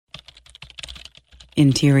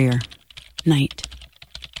Interior. Night.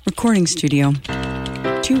 Recording studio.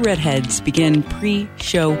 Two redheads begin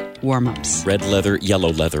pre-show warm-ups. Red leather,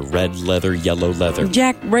 yellow leather, red leather, yellow leather.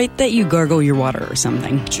 Jack, write that you gargle your water or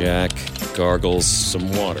something. Jack gargles some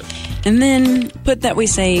water. And then put that we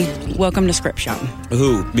say, welcome to Script Shop.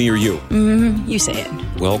 Who, me or you? You say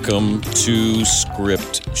it. Welcome to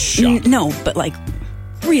Script Shop. No, but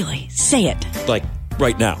really, say it. Like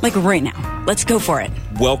right now. Like right now. Let's go for it.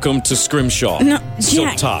 Welcome to Scrimshaw. No, Silk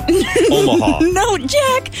Jack. Top. Omaha. No,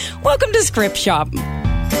 Jack. Welcome to Script Shop.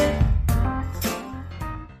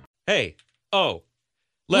 Hey. Oh.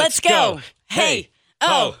 Let's go. Hey.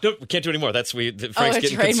 Oh. No, we can't do any more. Frank's it's getting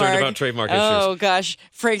trademark. concerned about trademark issues. Oh, gosh.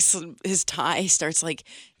 His tie starts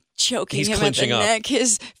choking He's him at the clenching up. neck.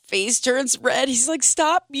 His face turns red. He's like,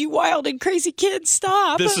 stop, you wild and crazy kid,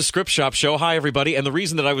 stop. This is Script Shop Show. Hi, everybody. And the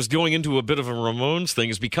reason that I was going into a bit of a Ramones thing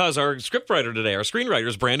is because our scriptwriter today, our screenwriter,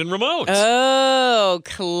 is Brandon Ramones. Oh,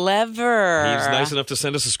 clever. He's nice enough to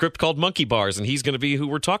send us a script called Monkey Bars, and he's going to be who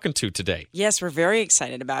we're talking to today. Yes, we're very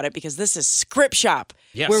excited about it because this is Script Shop,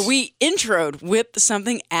 Yes. where we introed with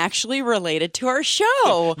something actually related to our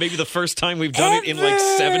show. Maybe the first time we've done it in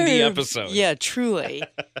 70 episodes. Yeah, truly.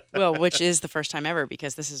 Well, which is the first time ever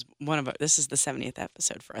because this is the 70th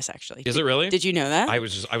episode for us, actually. Is it really? Did you know that? I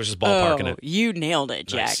was just ballparking it. You nailed it,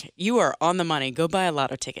 Jack. Nice. You are on the money. Go buy a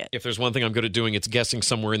lotto ticket. If there's one thing I'm good at doing, it's guessing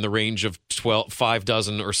somewhere in the range of 5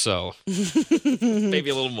 dozen or so. Maybe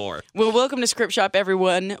a little more. Well, welcome to Script Shop,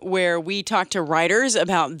 everyone, where we talk to writers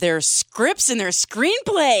about their scripts and their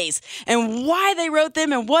screenplays and why they wrote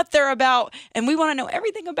them and what they're about. And we want to know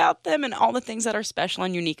everything about them and all the things that are special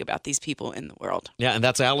and unique about these people in the world. Yeah, and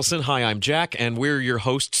that's Allison. Hi, I'm Jack, and we're your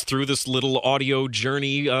hosts through this little audio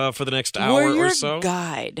journey for the next hour We're your or so.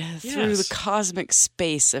 guide through the cosmic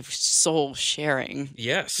space of soul sharing.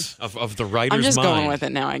 Yes, of the writer's I'm just mind. going with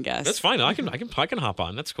it now, I guess. That's fine. I can hop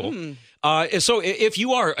on. That's cool. So if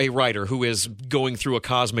you are a writer who is going through a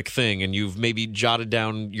cosmic thing and you've maybe jotted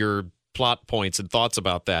down your plot points and thoughts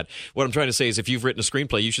about that, what I'm trying to say is if you've written a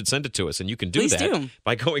screenplay, you should send it to us, and you can do Please that do.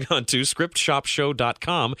 by going on to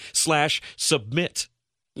scriptshopshow.com/submit.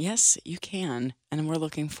 Yes, you can, and we're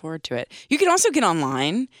looking forward to it. You can also get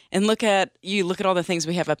online and look at all the things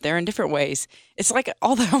we have up there in different ways. It's like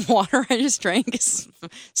all the water I just drank is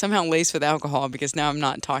somehow laced with alcohol because now I'm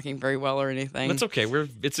not talking very well or anything. That's okay.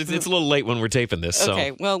 It's a little late when we're taping this. So.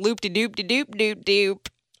 Okay, well, loop-de-doop-de-doop-doop-doop.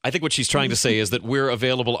 I think what she's trying to say is that we're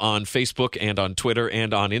available on Facebook and on Twitter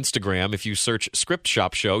and on Instagram. If you search Script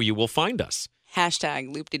Shop Show, you will find us.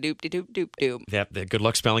 Hashtag loop-de-doop-de-doop-doop-doop. Good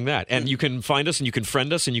luck spelling that. And you can find us and you can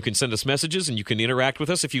friend us and you can send us messages and you can interact with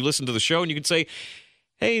us if you listen to the show, and you can say,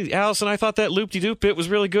 hey, Allison, I thought that loop-de-doop bit was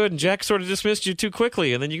really good and Jack sort of dismissed you too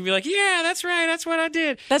quickly. And then you can be like, yeah, that's right. That's what I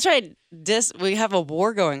did. That's right. We have a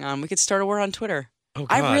war going on. We could start a war on Twitter. Oh,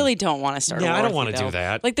 God. I really don't want to start a war. Yeah, I don't want to do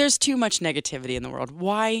that. There's too much negativity in the world.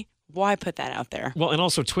 Why put that out there? Well, and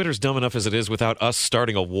also Twitter's dumb enough as it is without us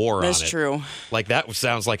starting a war on it. That's true. That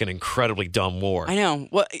sounds like an incredibly dumb war. I know.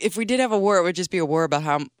 Well, if we did have a war, it would just be a war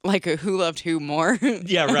about who loved who more.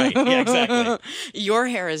 Yeah, right. Yeah, exactly. Your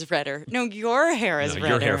hair is redder. No, your hair is redder.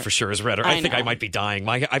 Your hair for sure is redder. I think I might be dying.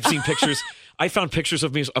 I've seen pictures. I found pictures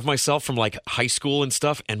of myself from high school and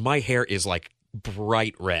stuff, and my hair is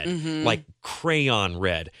bright red, like crayon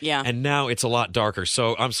red. Yeah. And now it's a lot darker.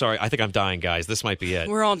 So I'm sorry. I think I'm dying, guys. This might be it.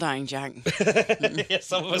 We're all dying, Jack. Yeah,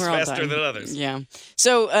 some of us faster than others. Yeah.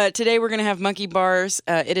 So today we're going to have Monkey Bars.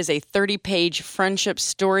 It is a 30-page friendship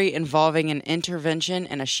story involving an intervention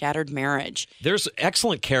and a shattered marriage. There's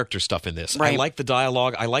excellent character stuff in this. Right. I like the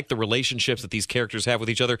dialogue. I like the relationships that these characters have with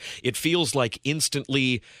each other. It feels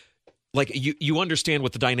instantly... you understand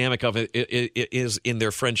what the dynamic of it is in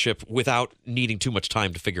their friendship without needing too much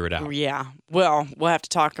time to figure it out. Yeah. Well, we'll have to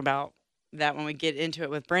talk about that when we get into it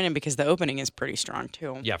with Brandon because the opening is pretty strong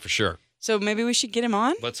too. Yeah, for sure. So maybe we should get him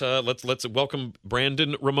on. Let's welcome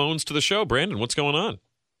Brandon Ramones to the show. Brandon, what's going on?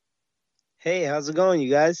 Hey, how's it going, you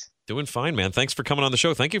guys? Doing fine, man. Thanks for coming on the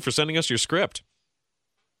show. Thank you for sending us your script.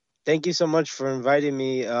 Thank you so much for inviting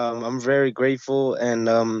me. I'm very grateful, and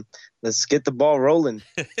let's get the ball rolling.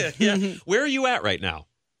 Yeah. Where are you at right now?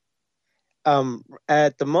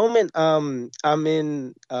 At the moment, I'm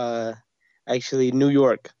in actually New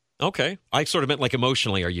York. Okay. I sort of meant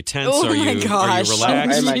emotionally. Are you tense? Oh are my you gosh. Are you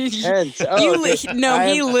relaxed? Am I tense?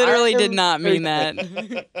 He literally did not mean very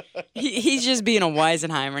that. He's just being a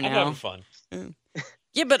Weisenheimer I'm now. having fun.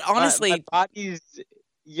 Yeah, but honestly, my body's,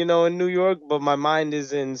 in New York, but my mind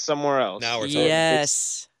is in somewhere else. Now we're talking.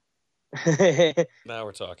 yes. Now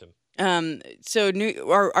we're talking. So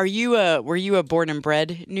were you a born and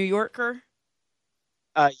bred New Yorker?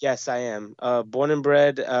 Yes, I am. Born and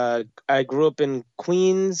bred. I grew up in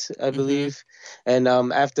Queens, I Mm-hmm. believe, and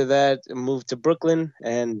after that, moved to Brooklyn,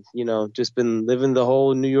 and just been living the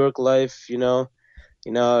whole New York life. You know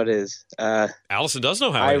how it is. Allison does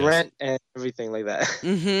know how I it is. rent and everything like that.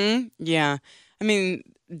 Mm-hmm. Yeah. I mean,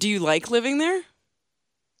 do you like living there?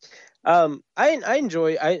 I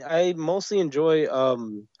enjoy. I mostly enjoy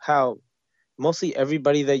how mostly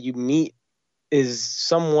everybody that you meet is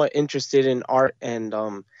somewhat interested in art and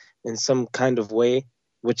in some kind of way,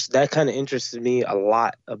 which that kind of interested me a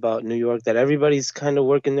lot about New York, that everybody's kind of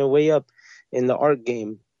working their way up in the art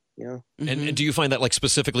game, you know. And Mm-hmm. do you find that like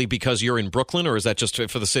specifically because you're in Brooklyn, or is that just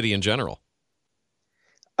for the city in general?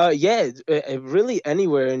 Yeah, really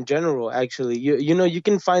anywhere in general. Actually, you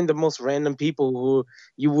can find the most random people who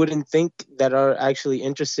you wouldn't think that are actually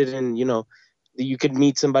interested in. You could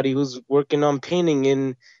meet somebody who's working on painting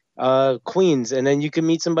in Queens, and then you can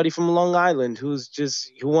meet somebody from Long Island who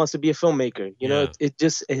wants to be a filmmaker. Yeah.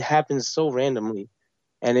 It happens so randomly,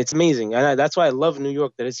 and it's amazing. And that's why I love New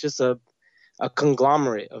York. That it's just a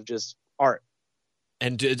conglomerate of just art.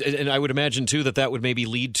 And I would imagine too that would maybe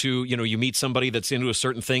lead to, you meet somebody that's into a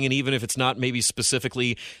certain thing, and even if it's not maybe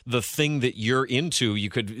specifically the thing that you're into, you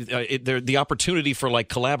could the opportunity for like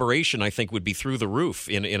collaboration, I think, would be through the roof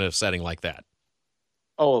in a setting like that.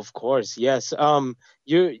 Oh, of course, yes.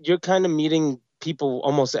 You're kind of meeting people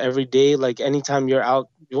almost every day. Like anytime you're out,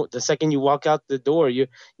 the second you walk out the door, you're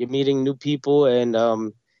meeting new people, and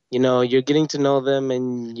you're getting to know them,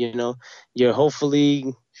 and you're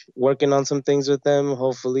hopefully working on some things with them,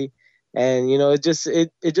 hopefully, and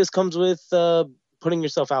it just comes with putting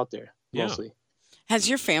yourself out there Yeah. mostly. Has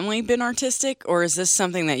your family been artistic, or is this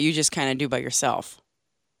something that you just kind of do by yourself?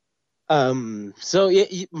 So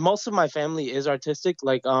most of my family is artistic.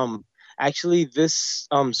 Like, actually, this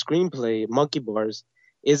screenplay, Monkey Bars,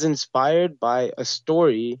 is inspired by a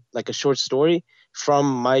story, like a short story from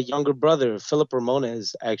my younger brother, Philip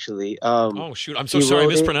Ramones. Actually, Oh shoot, I'm so he sorry I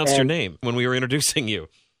wrote it, mispronounced your and name when we were introducing you.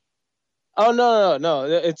 oh, no,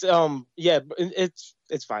 it's yeah,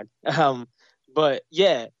 it's fine. But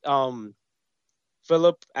yeah,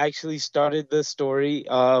 Philip actually started the story.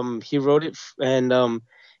 He wrote it, and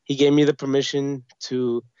he gave me the permission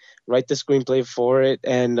to write the screenplay for it.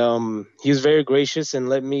 And he was very gracious and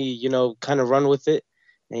let me, kind of run with it.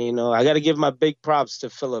 And I got to give my big props to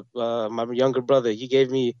Philip, my younger brother. He gave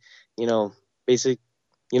me, you know, basic,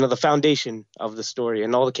 the foundation of the story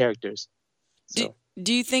and all the characters. Do So.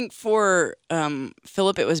 Do you think for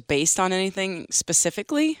Philip it was based on anything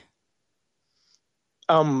specifically?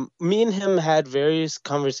 Me and him had various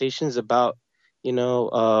conversations about,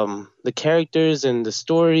 the characters and the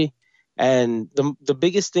story, and the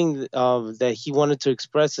biggest thing that he wanted to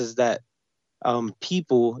express is that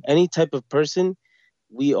people, any type of person,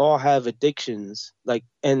 we all have addictions, like,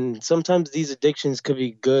 and sometimes these addictions could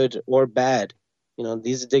be good or bad.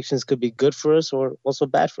 These addictions could be good for us or also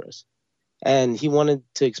bad for us, and he wanted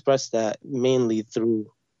to express that mainly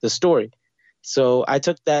through the story. So I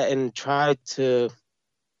took that and tried to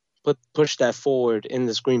push that forward in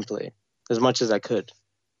the screenplay as much as I could.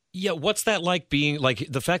 Yeah, what's that like being like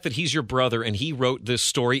the fact that he's your brother and he wrote this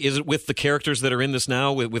story? Is it with the characters that are in this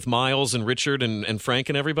now with Miles and Richard and Frank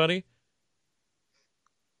and everybody?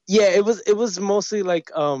 Yeah, it was mostly like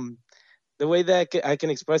the way that I can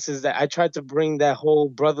express is that I tried to bring that whole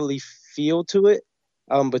brotherly feel to it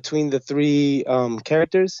between the three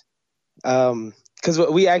characters, because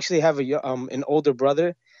we actually have an older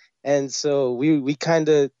brother, and so we kind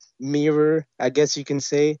of mirror, I guess you can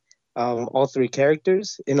say, all three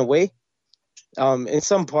characters in a way, in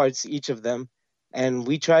some parts each of them, and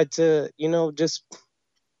we tried to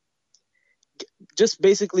just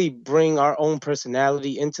basically bring our own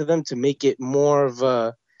personality into them to make it more of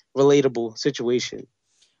a relatable situation.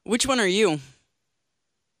 Which one are you?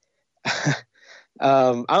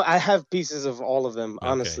 I have pieces of all of them, Okay.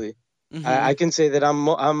 honestly. I Mm-hmm. can say that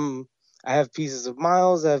I have pieces of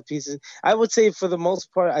Miles. I have pieces. I would say for the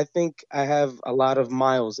most part, I think I have a lot of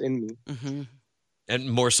Miles in me. Mm-hmm. And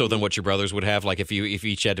more so than what your brothers would have. Like if you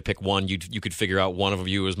each had to pick one, you could figure out one of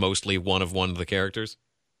you is mostly one of the characters.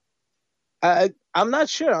 I'm not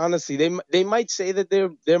sure, honestly. They might say that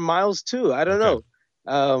they're Miles too. I don't Okay.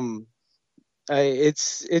 know. Um,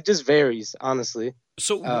 it just varies, honestly.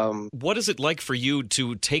 So, Um, what is it like for you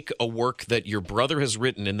to take a work that your brother has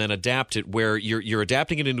written and then adapt it, where you're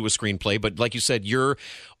adapting it into a screenplay, but like you said, you're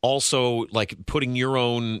also like putting your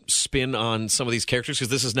own spin on some of these characters because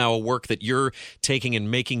this is now a work that you're taking and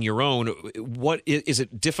making your own. What is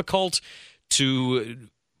it difficult to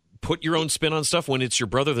put your own spin on stuff when it's your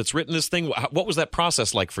brother that's written this thing? What was that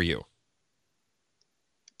process like for you?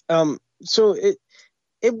 so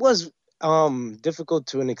It was difficult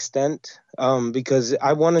to an extent, because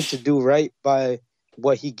I wanted to do right by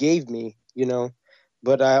what he gave me,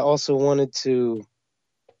 but I also wanted to,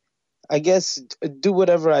 I guess, do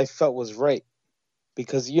whatever I felt was right,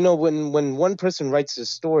 because when one person writes a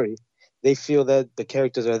story, they feel that the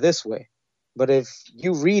characters are this way, but if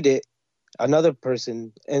you read it, another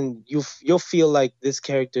person, and you'll feel like this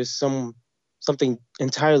character is something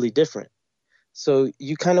entirely different. So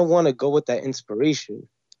you kind of want to go with that inspiration.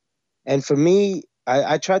 And for me,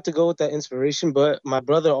 I tried to go with that inspiration, but my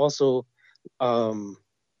brother also, um,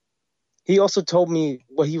 he also told me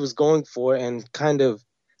what he was going for, and kind of,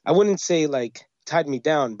 I wouldn't say like tied me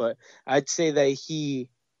down, but I'd say that he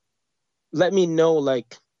let me know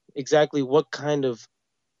like exactly what kind of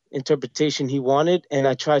interpretation he wanted, and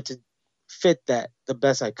I tried to fit that the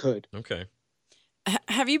best I could. Okay.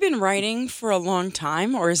 Have you been writing for a long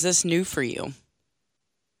time, or is this new for you?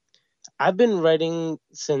 I've been writing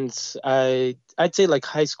since I'd say like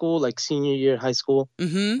high school, like senior year high school.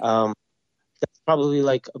 Mm-hmm. Um, that's probably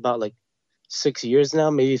like about like 6 years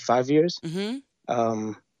now, maybe 5 years. Mm-hmm.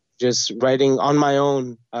 Um, just writing on my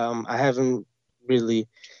own. I haven't really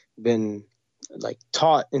been like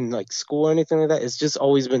taught in like school or anything like that. It's just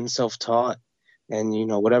always been self-taught, and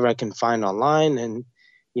whatever I can find online, and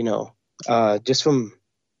you know just from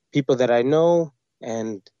people that I know,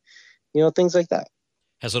 and things like that.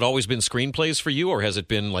 Has it always been screenplays for you, or has it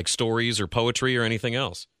been like stories or poetry or anything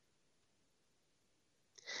else?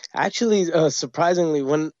 Actually, surprisingly,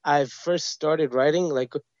 when I first started writing,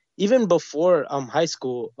 like even before high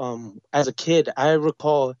school, as a kid, I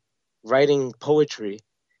recall writing poetry,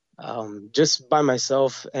 just by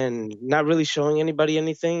myself and not really showing anybody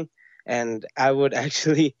anything. And I would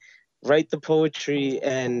actually write the poetry,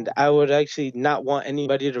 and I would actually not want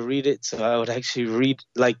anybody to read it, so I would actually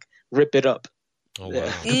rip it up, Oh, the,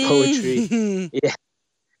 wow. the poetry. Mm-hmm. Yeah,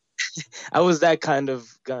 I was that kind of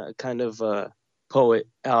poet.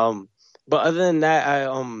 But other than that,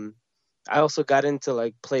 I also got into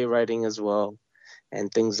like playwriting as well,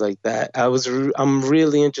 and things like that. I'm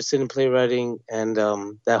really interested in playwriting, and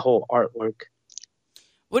that whole artwork.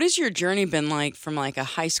 What has your journey been like from like a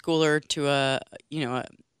high schooler to a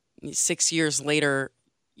 6 years later?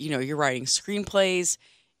 You're writing screenplays,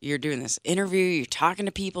 you're doing this interview, you're talking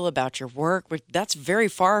to people about your work. But that's very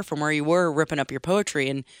far from where you were ripping up your poetry.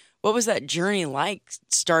 And what was that journey like,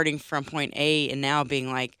 starting from point A and now being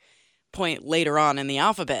like point later on in the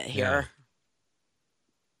alphabet Yeah. here?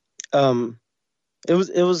 Um, it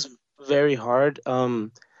was very hard,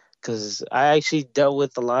 because I actually dealt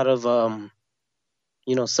with a lot of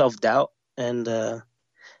self doubt, and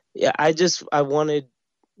yeah, I wanted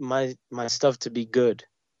my stuff to be good,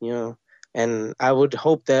 you know, and I would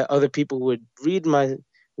hope that other people would read my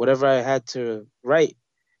whatever I had to write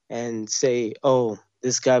and say, "Oh,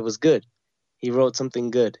 this guy was good. He wrote something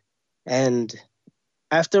good." And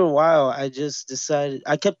after a while, I just decided,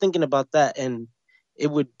 I kept thinking about that, and it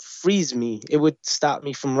would freeze me. It would stop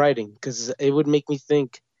me from writing, because it would make me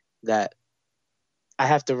think that I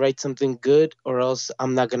have to write something good, or else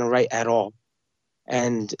I'm not going to write at all.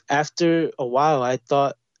 And after a while, I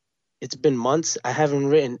thought, it's been months, I haven't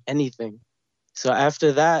written anything. So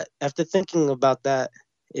after that, after thinking about that,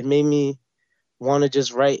 it made me want to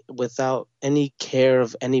just write without any care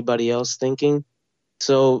of anybody else thinking.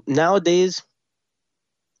 So nowadays,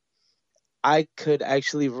 I could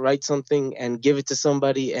actually write something and give it to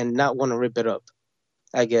somebody and not want to rip it up,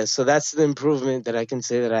 I guess. So that's the improvement that I can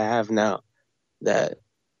say that I have now. That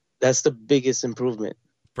that's the biggest improvement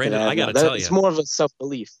that Brandon, I I have got now. to That tell it's you. more of a self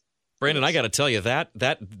belief, I Brandon, I guess. got to tell you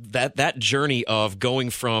that journey of going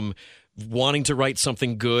from wanting to write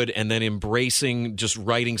something good and then embracing just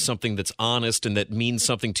writing something that's honest and that means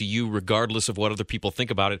something to you regardless of what other people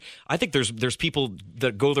think about it. I think there's people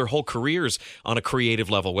that go their whole careers on a creative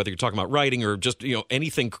level, whether you're talking about writing or just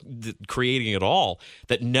anything creating at all,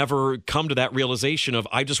 that never come to that realization of,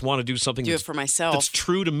 I just want to do something Do it for myself. that's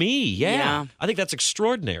true to me. Yeah. I think that's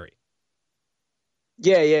extraordinary.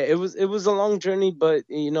 Yeah. It was a long journey, but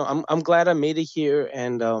I'm glad I made it here,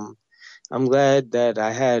 and I'm glad that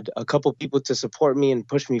I had a couple people to support me and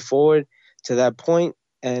push me forward to that point,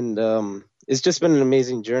 and it's just been an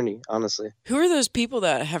amazing journey, honestly. Who are those people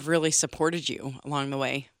that have really supported you along the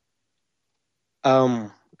way?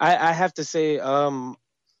 I have to say,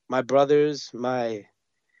 my brothers, my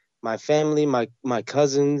family, my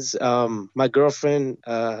cousins, my girlfriend,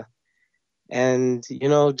 and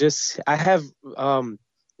just I have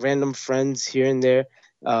random friends here and there.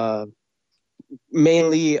 Uh,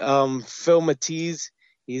 Mainly Phil Matiz.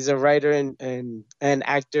 He's a writer and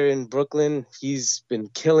actor in Brooklyn. He's been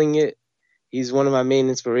killing it. He's one of my main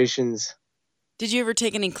inspirations. Did you ever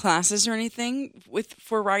take any classes or anything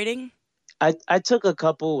for writing? I took a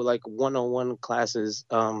couple like one-on-one classes.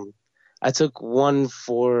 I took one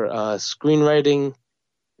for screenwriting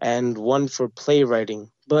and one for playwriting.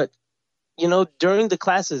 But during the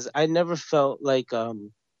classes, I never felt like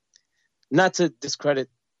not to discredit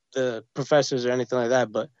the professors or anything like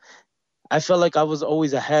that, but I felt like I was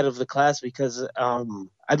always ahead of the class because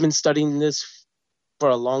I've been studying this for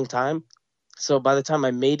a long time. So by the time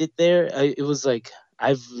I made it there, it was like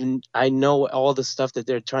I know all the stuff that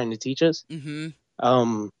they're trying to teach us.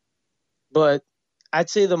 Mm-hmm. But I'd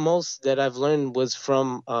say the most that I've learned was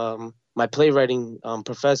from my playwriting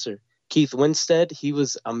professor, Keith Winstead. He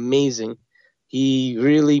was amazing. He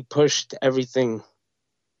really pushed everything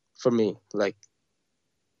for me. Like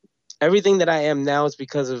everything that I am now is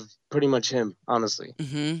because of pretty much him, honestly.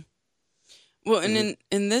 Mm-hmm. Well, and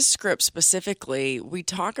in this script specifically, we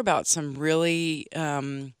talk about some really,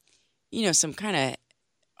 some kind of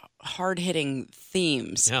hard-hitting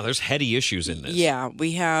themes. Yeah, there's heady issues in this. Yeah,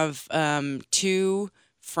 we have two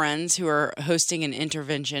friends who are hosting an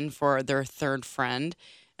intervention for their third friend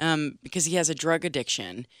because he has a drug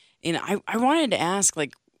addiction. And I wanted to ask,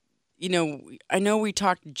 like, I know we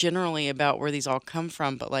talked generally about where these all come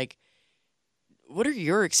from, but, like, what are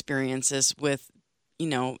your experiences with,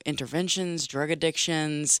 interventions, drug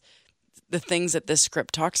addictions, the things that this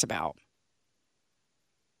script talks about?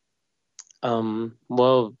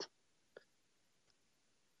 Well,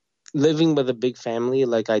 living with a big family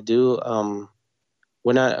like I do,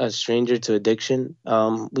 we're not a stranger to addiction.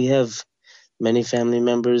 We have many family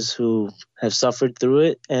members who have suffered through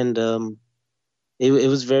it, and it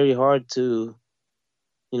was very hard to,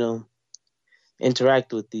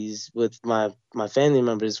 interact with my family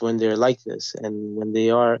members when they're like this and when they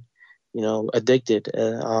are, addicted.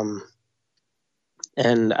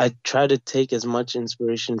 And I try to take as much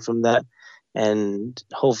inspiration from that and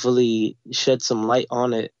hopefully shed some light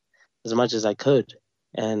on it as much as I could.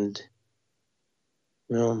 And,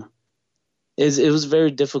 it was very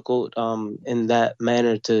difficult in that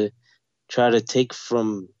manner to try to take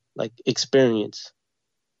from like experience,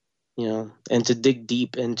 and to dig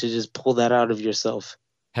deep and to just pull that out of yourself.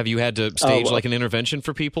 Have you had to stage like an intervention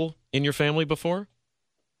for people in your family before?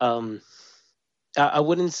 I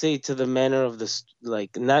wouldn't say to the manner of this,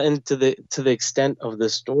 like not into to the extent of the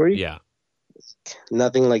story. Yeah.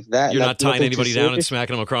 Nothing like that. You're not tying anybody down and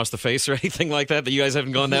smacking them across the face or anything like that? That you guys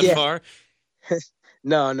haven't gone that far?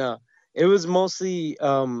 No. It was mostly,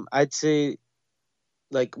 I'd say,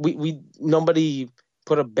 like we nobody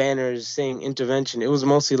put up banners saying intervention. It was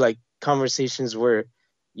mostly like conversations where,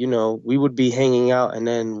 we would be hanging out and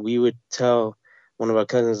then we would tell one of our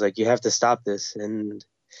cousins, like, you have to stop this. And,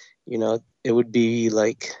 it would be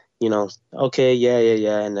like, okay,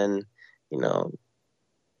 yeah. And then,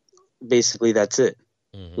 basically that's it.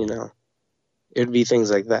 Mm-hmm. It would be things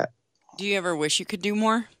like that. Do you ever wish you could do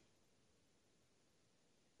more?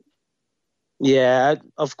 Yeah,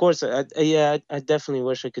 of course. I definitely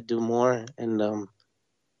wish I could do more. And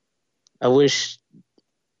I wish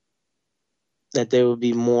that there would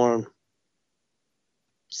be more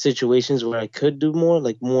situations where I could do more,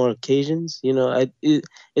 like more occasions.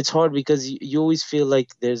 It's hard because you always feel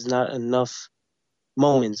like there's not enough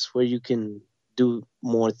moments where you can do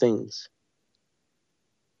more things.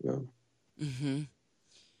 Mm-hmm.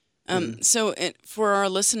 So for our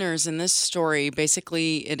listeners in this story,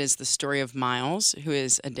 basically it is the story of Miles, who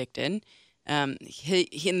is addicted.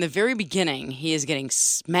 He in the very beginning, he is getting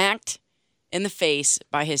smacked in the face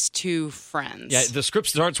by his two friends. Yeah, the script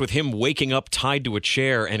starts with him waking up tied to a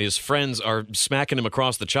chair, and his friends are smacking him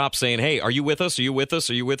across the chops saying, hey, are you with us? Are you with us?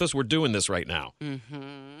 Are you with us? We're doing this right now.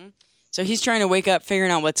 Mm-hmm. So he's trying to wake up,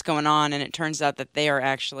 figuring out what's going on, and it turns out that they are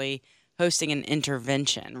actually hosting an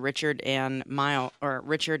intervention. Richard and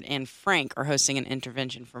Frank are hosting an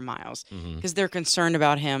intervention for Miles because they're concerned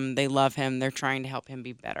about him. They love him. They're trying to help him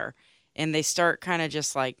be better. And they start kind of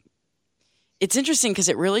just like, it's interesting because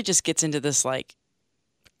it really just gets into this like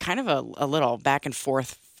kind of a little back and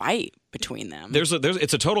forth fight between them.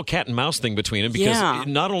 It's a total cat and mouse thing between them because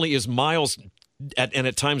not only is Miles and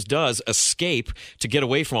at times does escape to get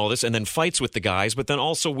away from all this and then fights with the guys, but then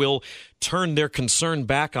also will turn their concern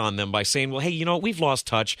back on them by saying, well, hey, we've lost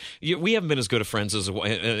touch. We haven't been as good of friends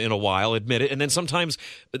in a while, admit it. And then sometimes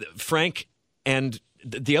Frank and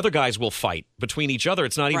the other guys will fight between each other.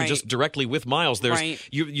 It's not even just directly with Miles. There's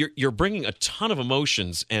you're bringing a ton of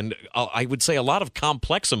emotions and I would say a lot of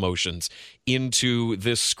complex emotions into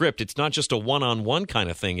this script. It's not just a one-on-one kind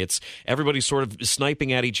of thing. It's everybody sort of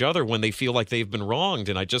sniping at each other when they feel like they've been wronged.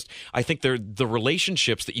 And I think the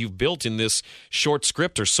relationships that you've built in this short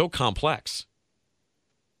script are so complex.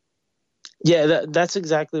 Yeah, that's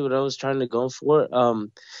exactly what I was trying to go for.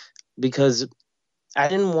 Because I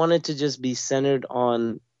didn't want it to just be centered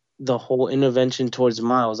on the whole intervention towards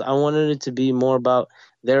Miles. I wanted it to be more about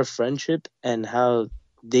their friendship and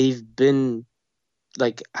they've been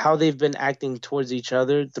how they've been acting towards each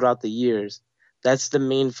other throughout the years. That's the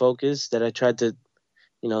main focus that I tried to,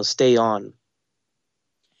 stay on.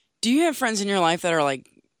 Do you have friends in your life that are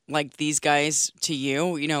like these guys to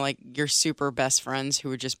you? You know, like your super best friends who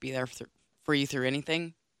would just be there for you through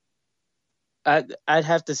anything? I'd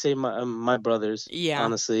have to say my brothers, Yeah.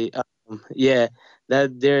 honestly. Yeah,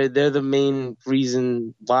 that they're the main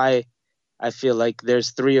reason why I feel like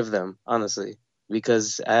there's three of them, honestly,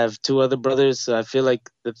 because I have two other brothers, so I feel like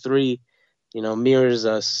the three, mirrors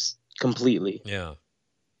us completely. Yeah.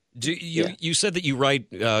 Yeah. You said that you've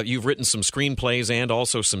written some screenplays and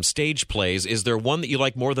also some stage plays. Is there one that you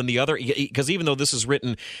like more than the other? Because even though this is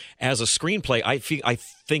written as a screenplay, I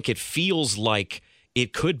think it feels like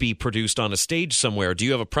it could be produced on a stage somewhere. Do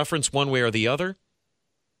you have a preference one way or the other?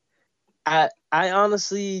 I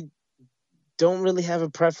honestly don't really have a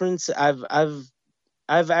preference. I've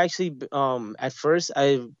actually at first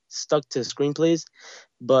I stuck to screenplays,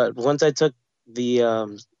 but once I took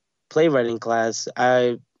the playwriting class,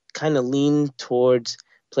 I kind of leaned towards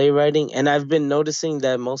playwriting, and I've been noticing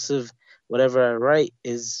that most of whatever I write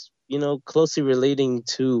is, closely relating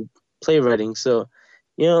to playwriting. So,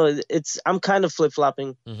 I'm kind of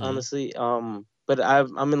flip-flopping, Mm-hmm. honestly. But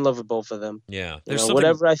I'm in love with both of them. Yeah. There's something.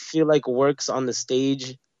 Whatever I feel like works on the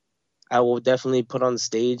stage, I will definitely put on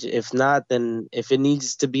stage. If not, then if it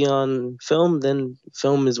needs to be on film, then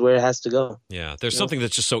film is where it has to go. Yeah, there's something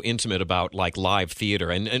that's just so intimate about like live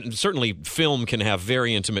theater, and certainly film can have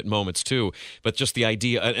very intimate moments too. But just the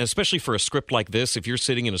idea, and especially for a script like this, if you're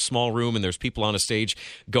sitting in a small room and there's people on a stage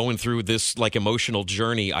going through this like emotional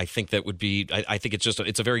journey, I think that would be. I think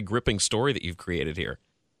it's a very gripping story that you've created here.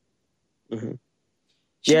 Mm-hmm.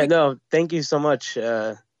 Yeah, no, thank you so much.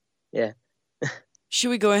 Yeah. Should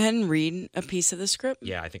we go ahead and read a piece of the script?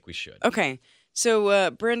 Yeah, I think we should. Okay.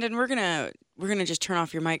 So, Brandon, we're gonna just turn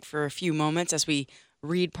off your mic for a few moments as we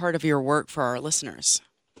read part of your work for our listeners.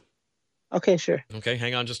 Okay, sure. Okay,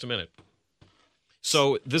 hang on just a minute.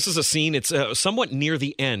 So this is a scene, it's somewhat near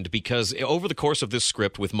the end because over the course of this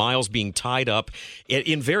script with Miles being tied up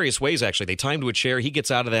in various ways, actually, they tie him to a chair, he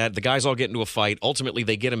gets out of that, the guys all get into a fight, ultimately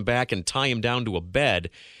they get him back and tie him down to a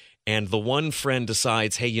bed, and the one friend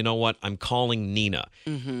decides, hey, you know what, I'm calling Nina.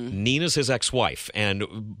 Mm-hmm. Nina's his ex-wife,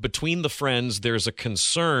 and between the friends, there's a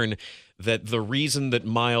concern that the reason that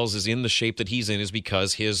Miles is in the shape that he's in is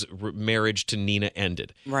because his marriage to Nina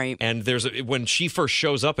ended. Right. And when she first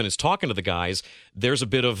shows up and is talking to the guys, there's a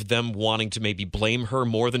bit of them wanting to maybe blame her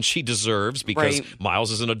more than she deserves because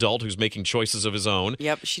Miles is an adult who's making choices of his own.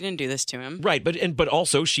 Yep, she didn't do this to him. Right, but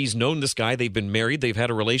also she's known this guy, they've been married, they've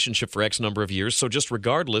had a relationship for X number of years, so just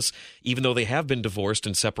regardless, even though they have been divorced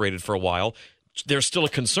and separated for a while, there's still a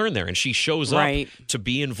concern there, and she shows up to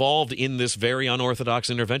be involved in this very unorthodox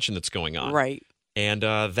intervention that's going on. Right. And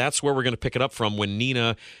that's where we're going to pick it up from when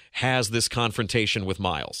Nina has this confrontation with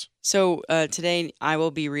Miles. So today I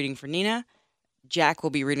will be reading for Nina, Jack will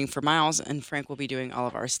be reading for Miles, and Frank will be doing all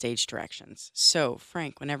of our stage directions. So,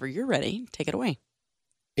 Frank, whenever you're ready, take it away.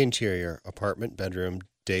 Interior, apartment, bedroom,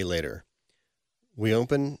 day later. We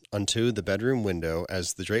open unto the bedroom window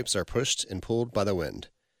as the drapes are pushed and pulled by the wind.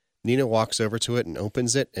 Nina walks over to it and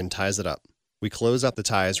opens it and ties it up. We close up the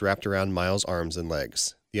ties wrapped around Miles' arms and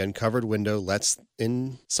legs. The uncovered window lets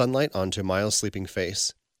in sunlight onto Miles' sleeping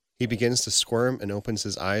face. He begins to squirm and opens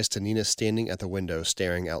his eyes to Nina standing at the window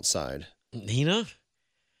staring outside. Nina?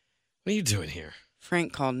 What are you doing here?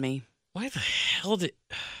 Frank called me. Why the hell did...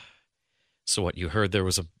 So what, you heard there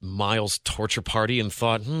was a Miles torture party and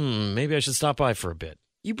thought, maybe I should stop by for a bit.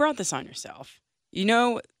 You brought this on yourself. You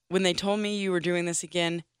know, when they told me you were doing this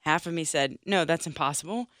again, half of me said, no, that's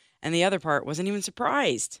impossible. And the other part wasn't even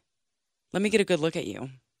surprised. Let me get a good look at you.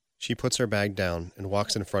 She puts her bag down and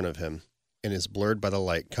walks in front of him and is blurred by the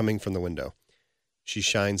light coming from the window. She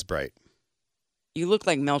shines bright. You look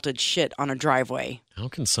like melted shit on a driveway. How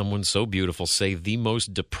can someone so beautiful say the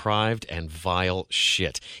most deprived and vile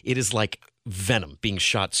shit? It is like venom being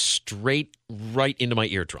shot straight right into my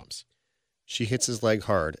eardrums. She hits his leg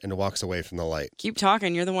hard and walks away from the light. Keep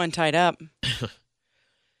talking. You're the one tied up.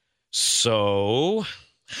 So,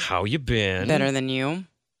 how you been? Better than you.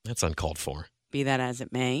 That's uncalled for. Be that as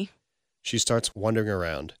it may. She starts wandering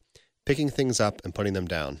around, picking things up and putting them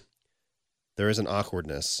down. There is an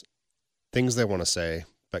awkwardness. Things they want to say,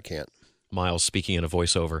 but can't. Miles speaking in a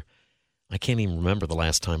voiceover. I can't even remember the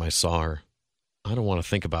last time I saw her. I don't want to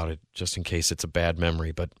think about it just in case it's a bad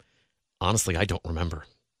memory, but honestly, I don't remember.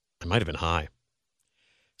 I might have been high.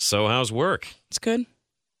 So how's work? It's good.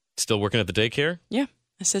 Still working at the daycare? Yeah.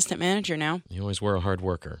 Assistant manager now. You always were a hard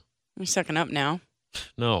worker. I'm sucking up now.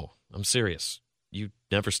 No, I'm serious. You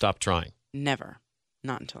never stop trying. Never.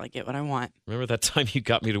 Not until I get what I want. Remember that time you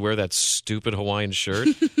got me to wear that stupid Hawaiian shirt?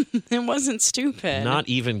 It wasn't stupid. Not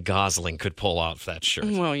even Gosling could pull off that shirt.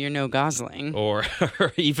 Well, you're no Gosling. Or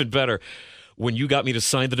even better, when you got me to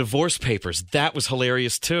sign the divorce papers, that was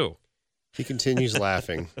hilarious too. He continues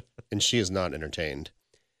laughing, and she is not entertained.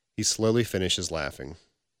 He slowly finishes laughing.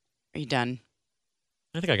 Are you done?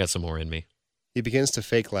 I think I got some more in me. He begins to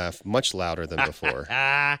fake laugh much louder than before.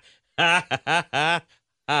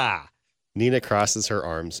 Nina crosses her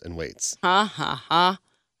arms and waits. Ha, ha, ha,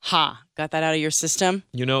 ha. Got that out of your system?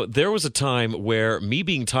 You know, there was a time where me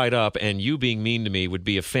being tied up and you being mean to me would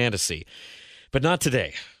be a fantasy. But not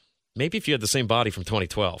today. Maybe if you had the same body from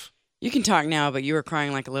 2012. You can talk now, but you were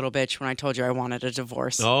crying like a little bitch when I told you I wanted a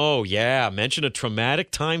divorce. Oh, yeah. Mention a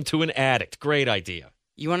traumatic time to an addict. Great idea.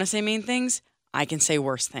 You want to say mean things? I can say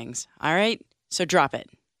worse things. All right? So drop it.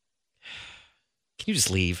 Can you just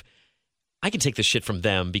leave? I can take the shit from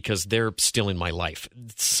them because they're still in my life,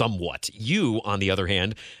 somewhat. You, on the other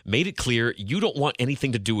hand, made it clear you don't want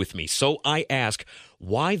anything to do with me. So I ask,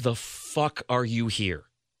 why the fuck are you here?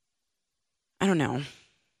 I don't know.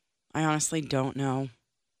 I honestly don't know.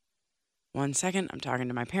 1 second, I'm talking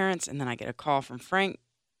to my parents, and then I get a call from Frank.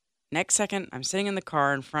 Next second, I'm sitting in the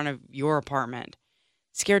car in front of your apartment,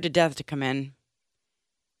 scared to death to come in.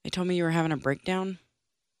 They told me you were having a breakdown.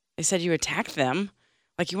 They said you attacked them.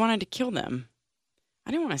 Like you wanted to kill them.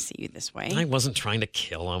 I didn't want to see you this way. I wasn't trying to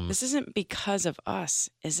kill them. This isn't because of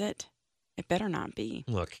us, is it? It better not be.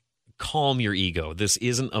 Look, calm your ego. This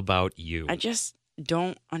isn't about you. I just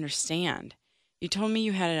don't understand. You told me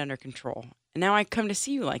you had it under control, and now I come to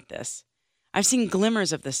see you like this. I've seen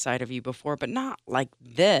glimmers of this side of you before, but not like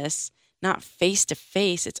this. Not face to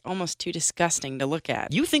face. It's almost too disgusting to look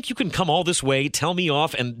at. You think you can come all this way, tell me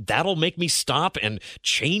off, and that'll make me stop and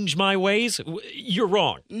change my ways? You're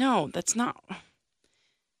wrong. No, that's not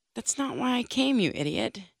why I came, you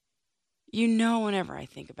idiot. You know whenever I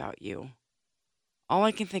think about you. All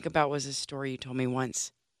I can think about was a story you told me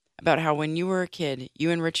once about how when you were a kid,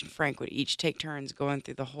 you and Rich and Frank would each take turns going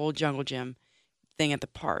through the whole jungle gym thing at the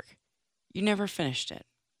park. You never finished it.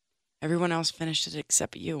 Everyone else finished it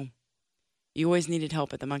except you. You always needed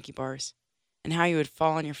help at the monkey bars. And how you would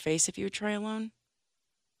fall on your face if you would try alone.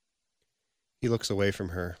 He looks away from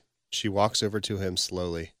her. She walks over to him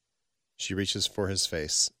slowly. She reaches for his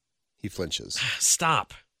face. He flinches.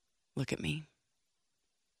 Stop. Look at me.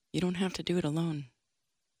 You don't have to do it alone.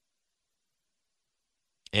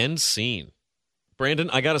 End scene.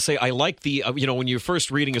 Brandon, I got to say, I like the, when you're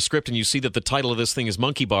first reading a script and you see that the title of this thing is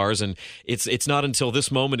Monkey Bars, and it's not until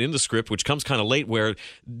this moment in the script, which comes kind of late, where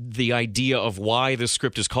the idea of why this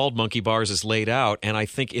script is called Monkey Bars is laid out, and I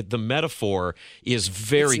think the metaphor is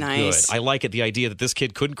very nice. good. I like it, the idea that this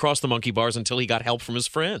kid couldn't cross the monkey bars until he got help from his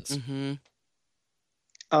friends. Mm-hmm.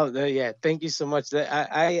 Oh, yeah. Thank you so much.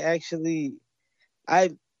 I actually,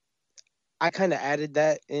 I kind of added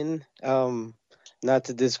that in, not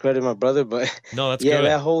to discredit my brother, but no, that's yeah, good.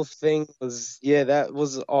 that whole thing was, that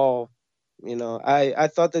was all, I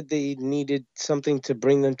thought that they needed something to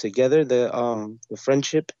bring them together, the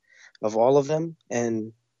friendship of all of them.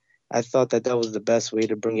 And I thought that was the best way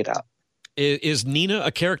to bring it out. Is Nina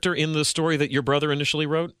a character in the story that your brother initially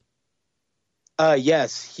wrote?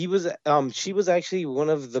 Yes, she was actually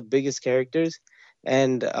one of the biggest characters.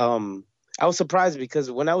 And I was surprised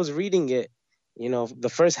because when I was reading it,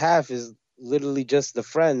 the first half is literally just the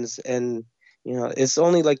friends, and it's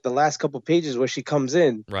only like the last couple pages where she comes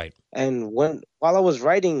in. Right. And while I was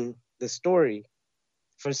writing the story,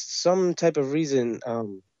 for some type of reason,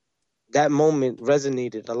 that moment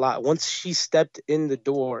resonated a lot. Once she stepped in the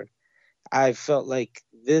door, I felt like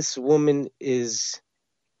this woman is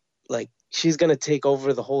like, she's gonna take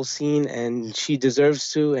over the whole scene, and she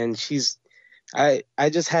deserves to. And I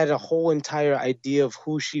just had a whole entire idea of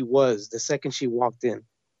who she was the second she walked in.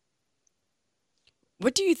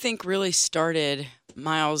 What do you think really started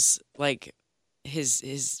Miles, like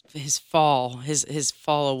his fall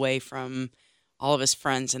away from all of his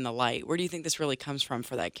friends in the light? Where do you think this really comes from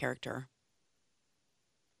for that character?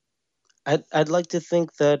 I'd like to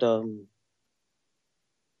think that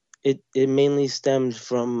it mainly stemmed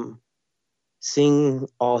from seeing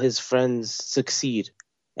all his friends succeed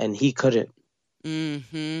and he couldn't.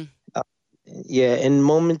 Mm-hmm. Yeah, in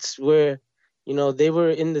moments where they were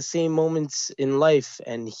in the same moments in life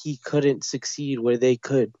and he couldn't succeed where they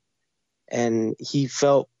could. And he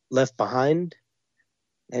felt left behind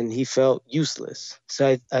and he felt useless.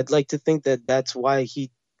 So I'd like to think that that's why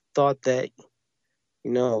he thought that,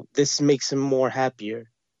 this makes him more happier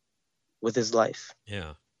with his life.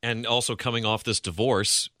 Yeah. And also coming off this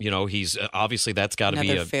divorce, he's obviously that's got to be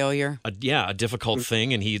Another failure. a difficult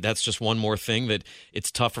thing, and that's just one more thing that it's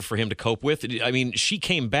tougher for him to cope with. I mean, she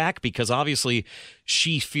came back because obviously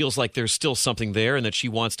she feels like there's still something there and that she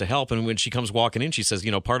wants to help. And when she comes walking in, she says,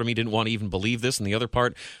 part of me didn't want to even believe this, and the other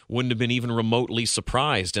part wouldn't have been even remotely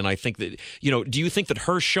surprised. And I think that, do you think that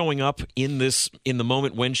her showing up in the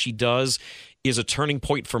moment when she does is a turning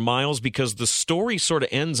point for Miles? Because the story sort of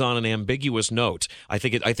ends on an ambiguous note. I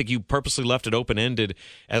think you purposely left it open-ended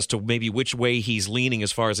as to maybe which way he's leaning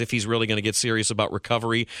as far as if he's really going to get serious about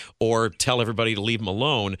recovery or tell everybody to leave him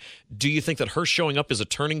alone. Do you think that her showing up is a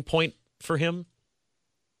turning point for him?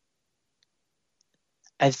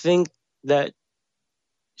 I think that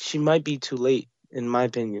she might be too late, in my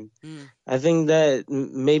opinion. I think that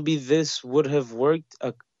maybe this would have worked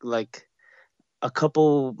a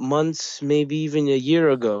couple months, maybe even a year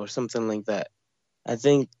ago or something like that. I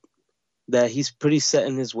think that he's pretty set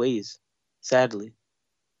in his ways, sadly.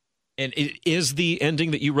 And is the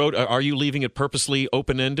ending that you wrote, are you leaving it purposely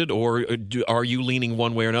open-ended, or are you leaning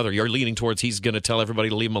one way or another? You're leaning towards he's going to tell everybody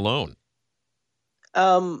to leave him alone.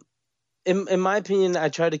 In my opinion, I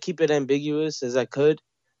try to keep it ambiguous as I could,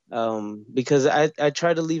 because I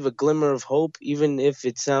try to leave a glimmer of hope, even if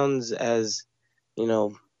it sounds as,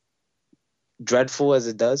 dreadful as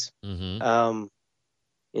it does. Mm-hmm.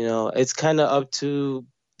 It's kind of up to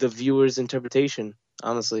the viewer's interpretation,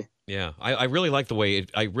 honestly. Yeah, I really like the way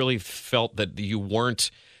I really felt that you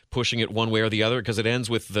weren't pushing it one way or the other, because it ends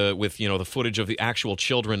with the footage of the actual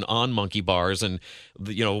children on monkey bars, and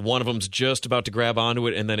one of them's just about to grab onto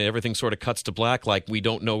it, and then everything sort of cuts to black, like we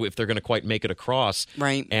don't know if they're going to quite make it across.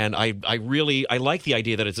 Right. And I really like the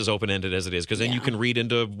idea that it's as open ended as it is, because then you can read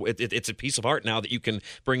into it. It's a piece of art now that you can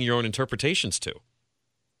bring your own interpretations to.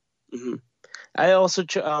 Mm-hmm. I also,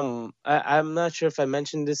 I'm not sure if I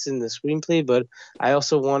mentioned this in the screenplay, but I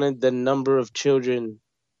also wanted the number of children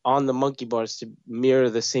on the monkey bars to mirror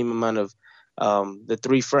the same amount of the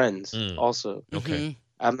three friends also. Okay. Mm-hmm.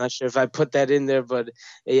 I'm not sure if I put that in there, but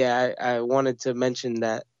yeah, I wanted to mention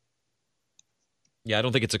that. Yeah, I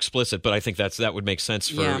don't think it's explicit, but I think that would make sense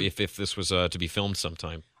for if this was to be filmed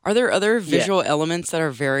sometime. Are there other visual elements that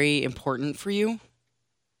are very important for you?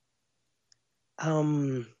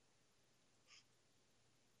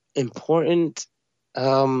 Important,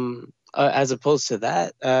 as opposed to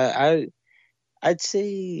that, I'd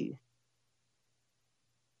say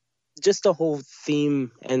just the whole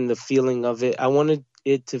theme and the feeling of it. I wanted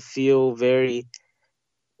it to feel very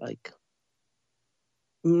I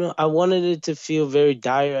wanted it to feel very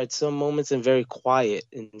dire at some moments and very quiet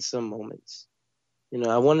in some moments.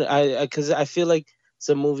 Because I feel like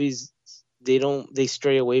some movies, they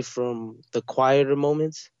stray away from the quieter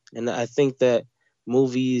moments, and I think that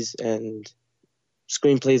movies and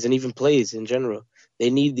screenplays and even plays in general, they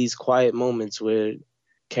need these quiet moments where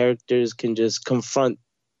characters can just confront,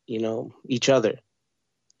 each other,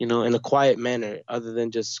 in a quiet manner, other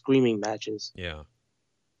than just screaming matches. Yeah.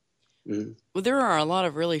 Mm. Well, there are a lot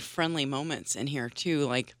of really friendly moments in here too.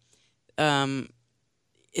 Like,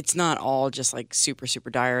 it's not all just like super, super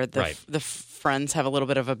dire. The friends have a little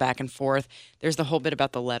bit of a back and forth. There's the whole bit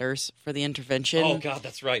about the letters for the intervention. Oh God,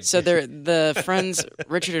 that's right. So the friends,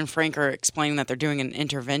 Richard and Frank, are explaining that they're doing an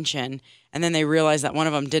intervention, and then they realize that one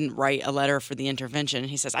of them didn't write a letter for the intervention.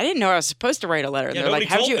 He says, "I didn't know I was supposed to write a letter." And Yeah, they're like,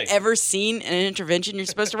 nobody "Have you told me." ever seen an intervention? You're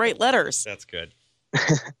supposed to write letters." That's good.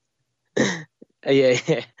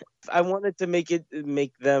 Yeah. I wanted to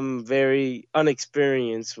make them very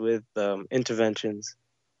unexperienced with interventions.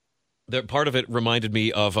 Part of it reminded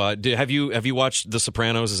me of. Have you watched The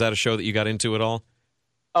Sopranos? Is that a show that you got into at all?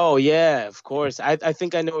 Oh yeah, of course. I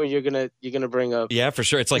think I know what you're gonna bring up. Yeah, for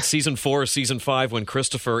sure. It's like season 4 or season 5 when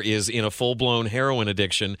Christopher is in a full-blown heroin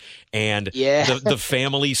addiction, and the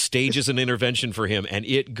family stages an intervention for him, and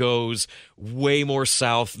it goes way more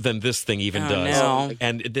south than this thing even does. No.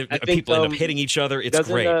 And people end up hitting each other. It's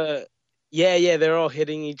great. Yeah, they're all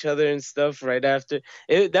hitting each other and stuff right after.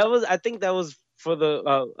 I think that was for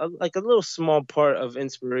the like a little small part of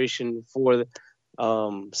inspiration for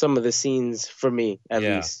some of the scenes for me at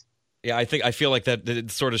least. Yeah, I feel like that it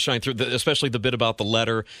sort of shined through, especially the bit about the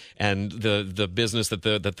letter and the business that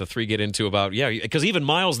the three get into about because even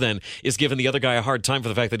Miles then is giving the other guy a hard time for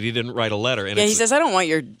the fact that he didn't write a letter. And he says, "I don't want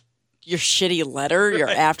your shitty letter, your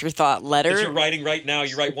afterthought letter that you're writing right now.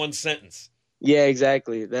 You write one sentence." Yeah,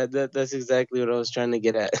 exactly. That's exactly what I was trying to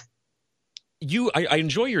get at. I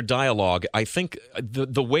enjoy your dialogue. I think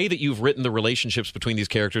the way that you've written the relationships between these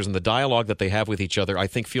characters and the dialogue that they have with each other, I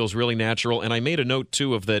think feels really natural. And I made a note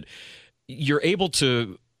too of that you're able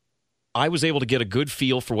to I was able to get a good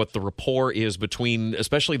feel for what the rapport is between,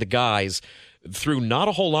 especially the guys, through not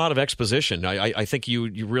a whole lot of exposition. I think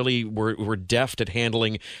you really were deft at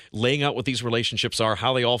laying out what these relationships are,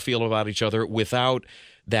 how they all feel about each other, without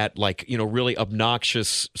that, like, really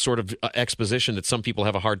obnoxious sort of exposition that some people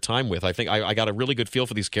have a hard time with. I think I got a really good feel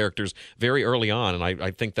for these characters very early on, and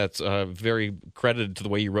I think that's very credited to the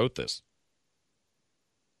way you wrote this.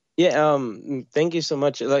 Yeah, thank you so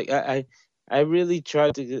much. Like I really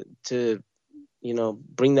tried to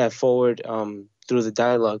bring that forward through the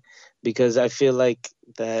dialogue, because I feel like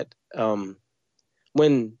that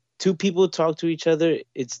when two people talk to each other,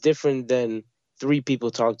 it's different than three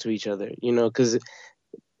people talk to each other, because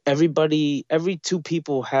every two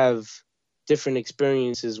people have different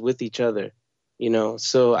experiences with each other,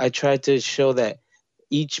 so I tried to show that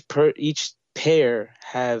each pair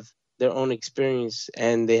have their own experience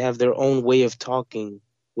and they have their own way of talking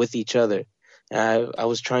with each other. And I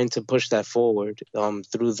was trying to push that forward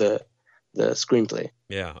through the screenplay.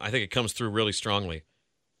 Yeah, I think it comes through really strongly.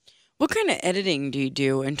 What kind of editing do you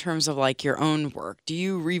do in terms of like your own work? Do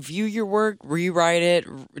you review your work, rewrite it,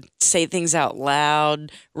 say things out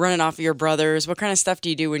loud, run it off of your brothers? What kind of stuff do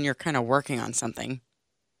you do when you're kind of working on something?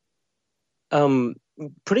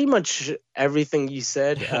 Pretty much everything you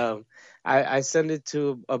said. I send it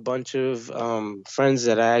to a bunch of friends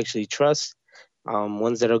that I actually trust,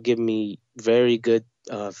 ones that'll give me very good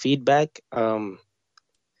feedback.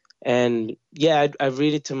 And yeah, I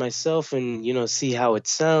read it to myself and, see how it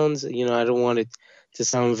sounds. I don't want it to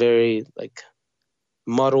sound very like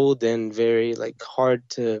muddled and very like hard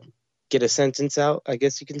to get a sentence out, I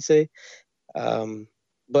guess you can say.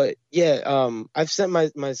 But yeah, I've sent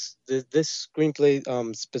this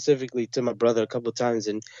screenplay specifically to my brother a couple of times,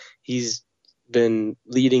 and he's been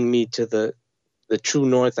leading me to the true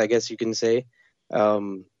north, I guess you can say.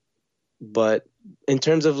 But in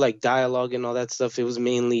terms of like dialogue and all that stuff, it was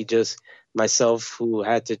mainly just myself who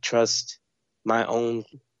had to trust my own,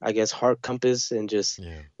 I guess, heart compass and just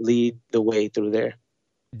lead the way through there.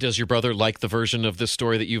 Does your brother like the version of this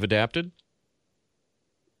story that you've adapted?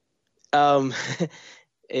 Yeah,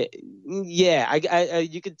 I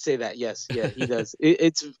you could say that. Yes, yeah, he does.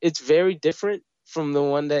 It's very different from the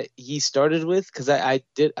one that he started with, because I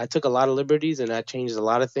took a lot of liberties and I changed a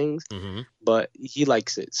lot of things, but he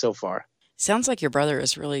likes it so far. Sounds like your brother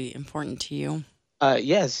is really important to you.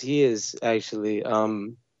 Yes, he is actually.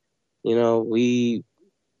 We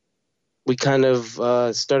kind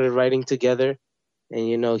of started writing together,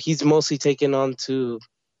 and he's mostly taken on to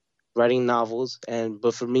writing novels,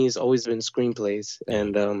 but for me, it's always been screenplays,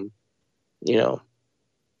 and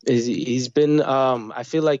he's been. I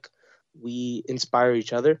feel like we inspire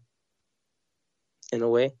each other in a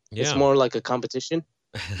way. Yeah. It's more like a competition.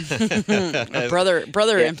 brother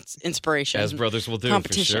inspiration, as brothers will do,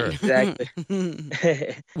 competition. For sure.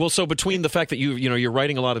 Exactly. Well, so between the fact that you're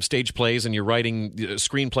writing a lot of stage plays and you're writing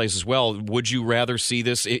screenplays as well, would you rather see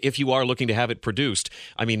this, if you are looking to have it produced?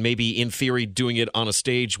 I mean, maybe in theory doing it on a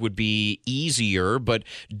stage would be easier, but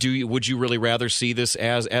would you really rather see this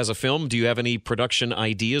as a film? Do you have any production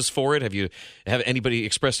ideas for it? Have anybody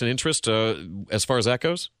expressed an interest as far as that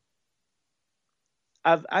goes?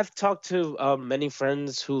 I've talked to many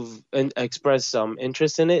friends who've expressed some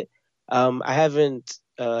interest in it. I haven't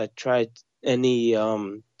tried any,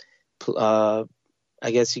 I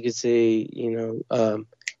guess you could say,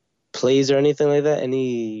 plays or anything like that,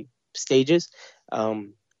 any stages.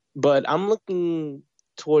 But I'm looking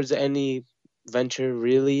towards any venture,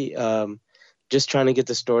 really, just trying to get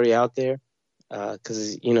the story out there,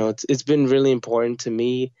 because it's been really important to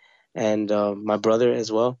me and my brother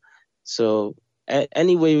as well. So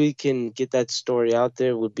any way we can get that story out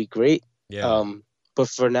there would be great. Yeah. But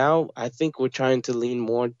for now, I think we're trying to lean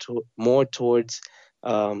more towards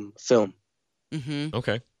film. Mm-hmm.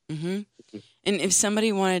 Okay. Mm-hmm. And if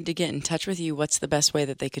somebody wanted to get in touch with you, what's the best way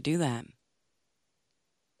that they could do that?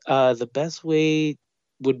 The best way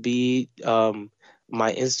would be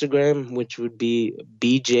my Instagram, which would be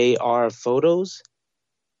BJR Photos.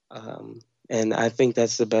 And I think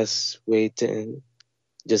that's the best way to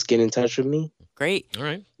just get in touch with me. Great. All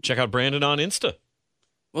right. Check out Brandon on Insta.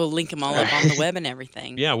 We'll link them all up on the web and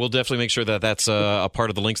everything. Yeah, we'll definitely make sure that that's a part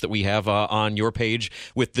of the links that we have on your page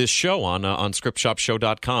with this show on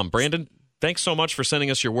scriptshopshow.com. Brandon, thanks so much for sending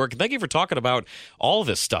us your work. Thank you for talking about all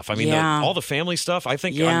this stuff. I mean, all the family stuff. I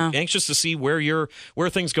think I'm anxious to see where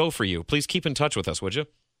things go for you. Please keep in touch with us, would you?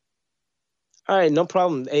 All right, no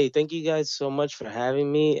problem. Hey, thank you guys so much for having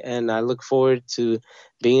me, and I look forward to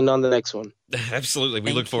being on the next one. Absolutely.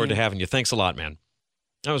 We look forward to having you. Thanks a lot, man.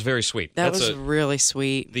 That was very sweet. That was really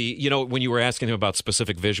sweet. When you were asking him about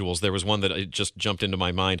specific visuals, there was one that just jumped into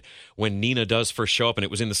my mind when Nina does first show up, and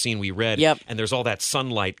it was in the scene we read. Yep. And there's all that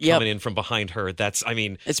sunlight coming in from behind her.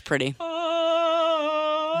 It's pretty.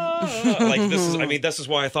 This is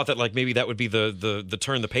why I thought that maybe that would be the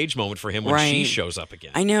turn the page moment for him when she shows up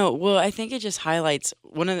again. I know. Well, I think it just highlights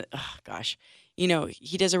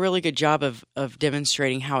he does a really good job of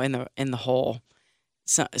demonstrating how in the whole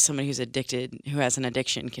somebody who's addicted, who has an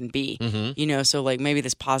addiction, can be. Mm-hmm. So maybe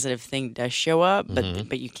this positive thing does show up,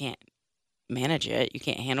 but you can't manage it, you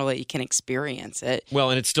can't handle it, you can't experience it. Well,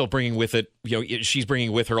 and it's still bringing with it, she's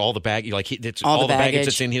bringing with her all the baggage, all the baggage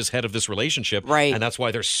that's in his head of this relationship, right? And that's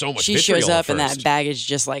why there's so much. She vitriol shows up, first. and that baggage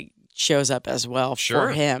just shows up as well for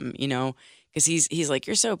him, because he's like,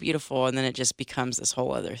 you're so beautiful, and then it just becomes this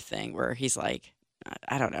whole other thing where he's like,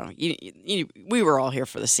 I don't know. We were all here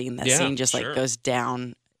for the scene. That scene just goes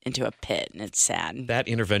down into a pit, and it's sad. That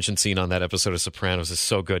intervention scene on that episode of Sopranos is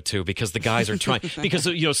so good too, because the guys are trying. Because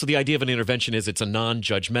so the idea of an intervention is it's a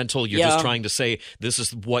non-judgmental. You're just trying to say, this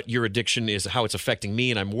is what your addiction is, how it's affecting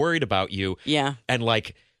me, and I'm worried about you. Yeah. And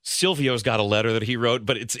Silvio's got a letter that he wrote,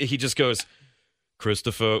 but he just goes,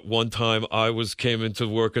 Christopher, one time I came into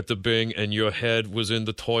work at the Bing, and your head was in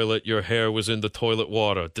the toilet, your hair was in the toilet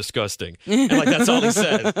water. Disgusting. And that's all he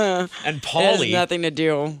said. And Paulie, it has nothing to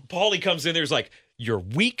do. Paulie comes in there's you're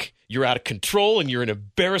weak, you're out of control, and you're an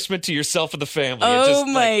embarrassment to yourself and the family. Oh,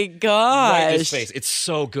 my gosh. Right in his face. It's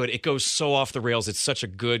so good. It goes so off the rails. It's such a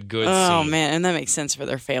good scene. Oh, man. And that makes sense for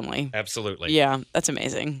their family. Absolutely. Yeah, that's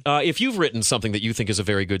amazing. If you've written something that you think is a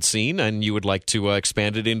very good scene and you would like to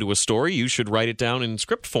expand it into a story, you should write it down in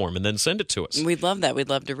script form and then send it to us. We'd love that. We'd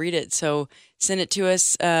love to read it. So send it to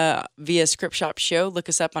us via Script Shop Show. Look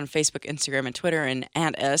us up on Facebook, Instagram, and Twitter, and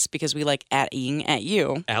at us, because we like @ing at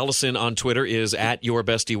you. Allison on Twitter is at your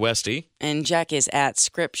bestie Westie. And Jack is at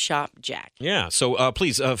Script Shop Jack. Yeah, so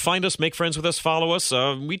please find us, make friends with us, follow us.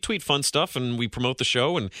 We tweet fun stuff, and we promote the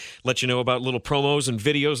show and let you know about little promos and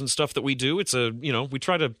videos and stuff that we do. It's we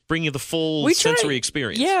try to bring you the full sensory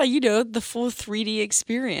experience. Yeah, the full 3D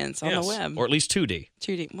experience on the web. Or at least 2D.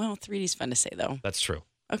 2D. Well, 3D is fun to say, though. That's true.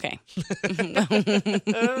 Okay.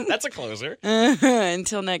 That's a closer.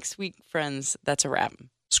 Until next week, friends, that's a wrap.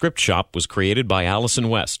 Script Shop was created by Allison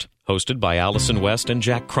West, hosted by Allison West and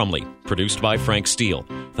Jack Crumley, produced by Frank Steele.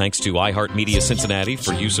 Thanks to iHeartMedia Cincinnati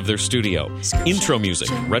for use of their studio. Intro music,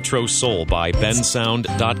 Retro Soul by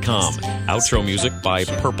bensound.com. Outro music by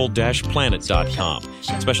purple-planet.com.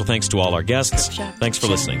 Special thanks to all our guests. Thanks for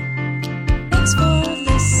listening. Thanks for